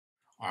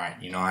All right,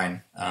 Year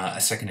 9, a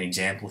second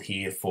example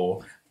here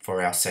for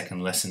our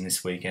second lesson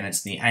this week, and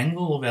it's the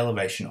angle of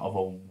elevation of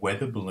a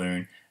weather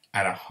balloon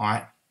at a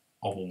height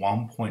of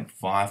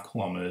 1.5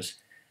 kilometers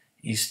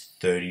is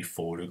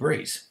 34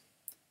 degrees.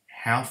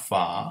 How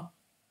far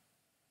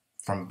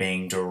from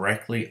being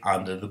directly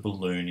under the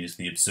balloon is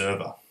the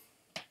observer?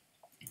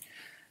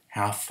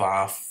 How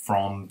far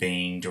from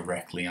being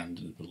directly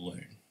under the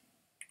balloon?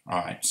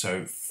 Alright,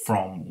 so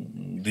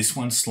from this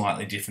one's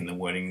slightly different, the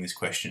wording in this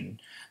question.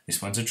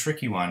 This one's a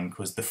tricky one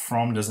because the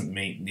from doesn't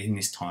mean, in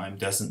this time,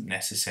 doesn't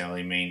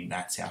necessarily mean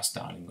that's our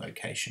starting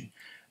location.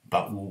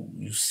 But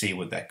you'll see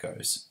what that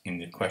goes in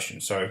the question.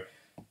 So,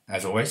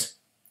 as always,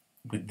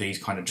 with these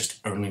kind of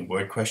just only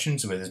word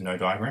questions where there's no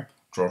diagram,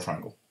 draw a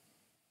triangle.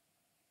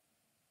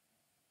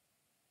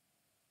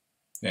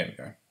 There we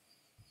go.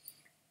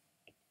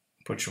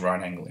 Put your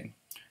right angle in.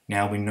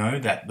 Now we know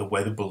that the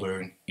weather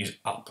balloon is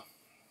up.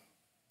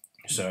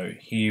 So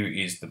here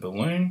is the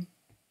balloon,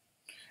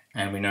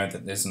 and we know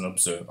that there's an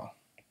observer. All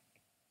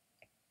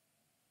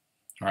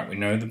right, we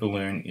know the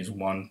balloon is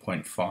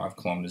 1.5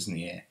 kilometers in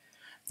the air.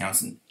 Now,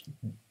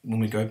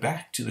 when we go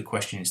back to the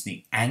question, it's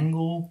the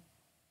angle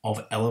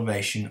of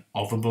elevation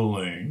of a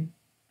balloon,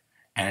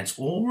 and it's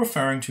all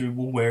referring to,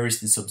 well, where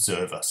is this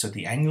observer? So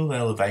the angle of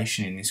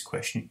elevation in this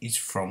question is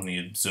from the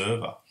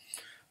observer.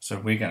 So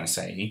we're going to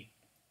say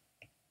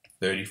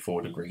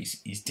 34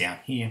 degrees is down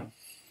here.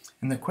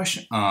 And the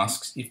question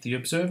asks, if the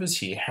observer's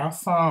here, how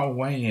far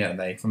away are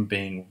they from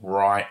being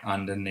right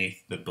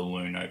underneath the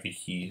balloon over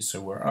here? So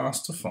we're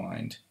asked to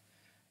find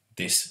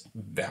this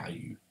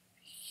value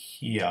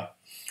here.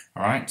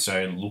 All right,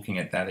 so looking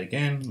at that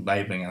again,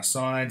 labeling our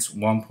sides,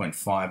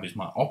 1.5 is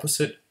my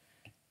opposite,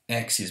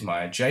 x is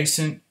my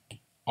adjacent,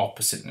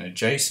 opposite and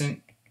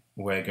adjacent.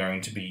 We're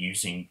going to be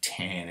using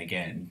tan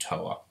again,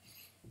 TOA.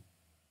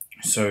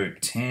 So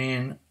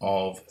tan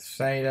of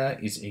theta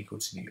is equal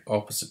to the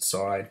opposite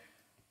side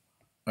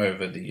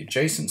over the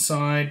adjacent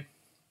side.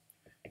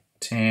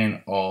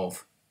 Tan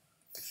of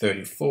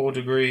 34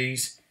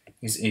 degrees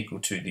is equal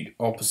to the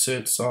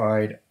opposite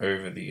side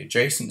over the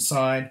adjacent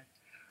side.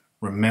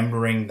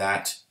 Remembering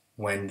that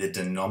when the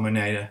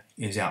denominator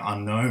is our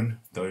unknown,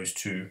 those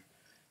two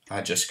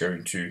are just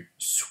going to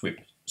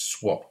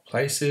swap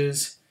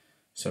places.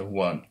 So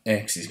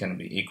x is going to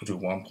be equal to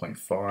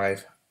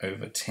 1.5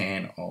 over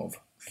tan of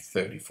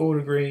 34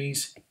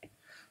 degrees.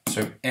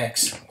 So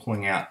x,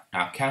 pulling out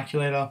our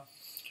calculator,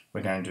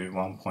 we're going to do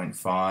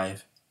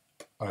 1.5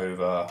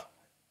 over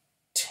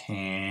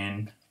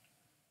tan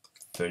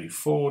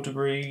 34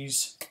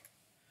 degrees.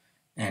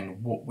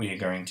 And what we are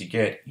going to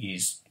get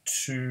is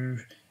 2,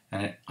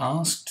 and it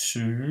asks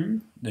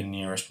to the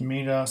nearest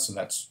meter, so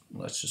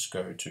let's just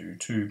go to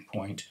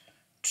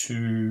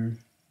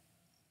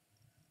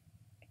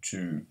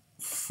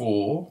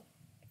 2.224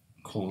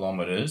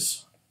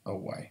 kilometers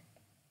away.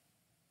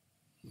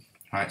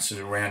 Alright,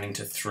 so rounding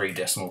to 3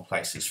 decimal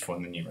places for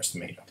the nearest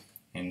meter,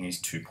 and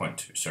is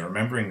 2.2. So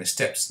remembering the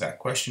steps to that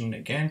question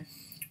again,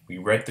 we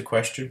read the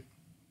question,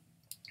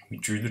 we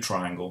drew the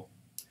triangle,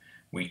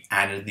 we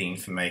added the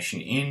information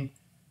in,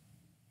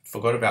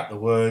 forgot about the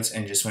words,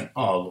 and just went,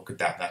 oh, look at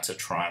that, that's a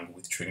triangle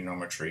with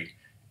trigonometry.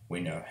 We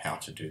know how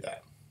to do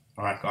that.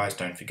 All right, guys,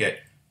 don't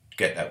forget to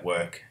get that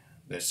work.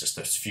 There's just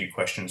a few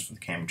questions for the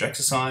Cambridge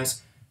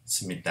exercise.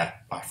 Submit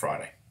that by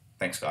Friday.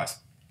 Thanks, guys.